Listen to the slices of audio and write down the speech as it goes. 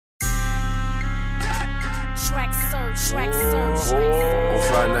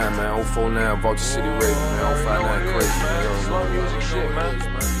059, man, 049, Vulture City Radio, man, 059 crazy, man, you don't know music shit, man.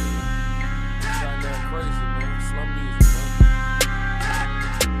 059 crazy, man, slum music, man.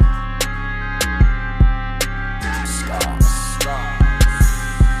 Scars.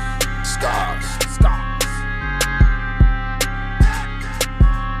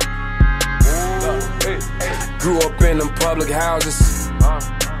 Grew up in them public houses,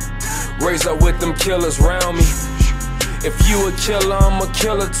 raised up with them killers round me. If you a killer, I'm a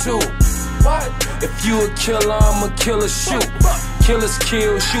killer too. If you a killer, I'm a killer shoot. Killers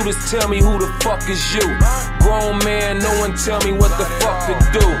kill, shooters tell me who the fuck is you. Grown man, no one tell me what the fuck to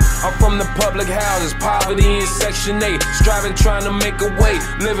do. I'm from the public houses, poverty in Section 8. Striving, trying to make a way,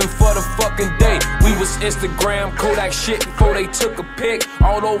 living for the fucking day. We was Instagram, Kodak shit before they took a pic.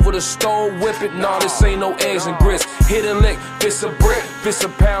 All over the stove, whip it, nah, this ain't no eggs and grits. Hit a lick, fist a brick, fist a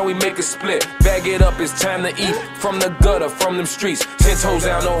pound, we make a split. Bag it up, it's time to eat. From the gutter, from them streets. 10 toes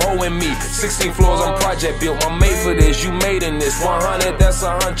down, no hoe in me. 16 floors on project built, I'm made for this, you made in this. 100, that's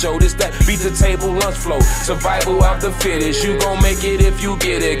a huncho, this that beat the table lunch flow. Survival out the fittest, you gon' make it if you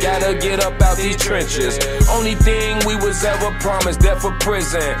get it. Gotta get up out these trenches. Only thing we was ever promised, death or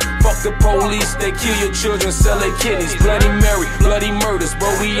prison. Fuck the police, they kill your children, sell their kidneys. Bloody Mary, bloody murders, bro,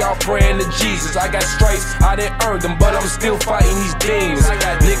 we all praying to Jesus. I got stripes, I didn't earn them, but I'm still fighting these demons. I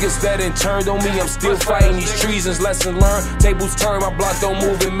got niggas that ain't turned on me, I'm still fighting these treasons. Lesson learned, tables turn, my block don't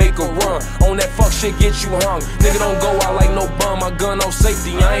move and make a run. On that fuck shit, get you hung. Nigga don't go out like no bum, my gun no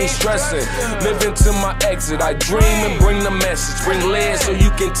safety, I ain't stressing. Living to my exit, I dream and bring the message. Bring lead so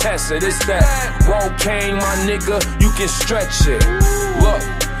you can test it. It's that raw cane, my nigga, you can stretch it. Look,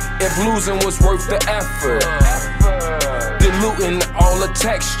 if losing was worth the effort, diluting all the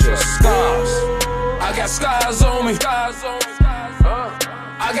texture. Scars, I got scars on me.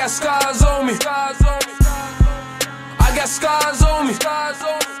 I got scars on me. I got scars on me.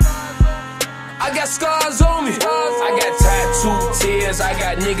 I got scars on me. I got tattooed tears. I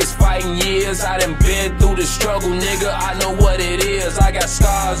got niggas fighting years. I done been through the struggle, nigga. I know what it is. I got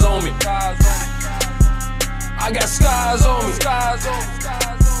scars on me. I got scars on me.